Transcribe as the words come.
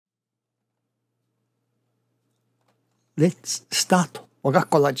Let's start 我が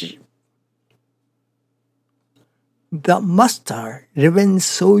子ラジ。The master, Reverend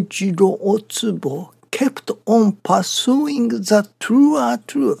Soichiro Otsubo, kept on pursuing the truer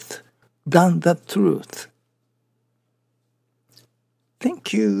truth than the truth.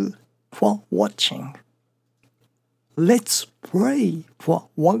 Thank you for watching. Let's pray for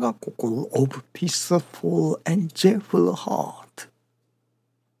我が心 of peaceful and joyful heart.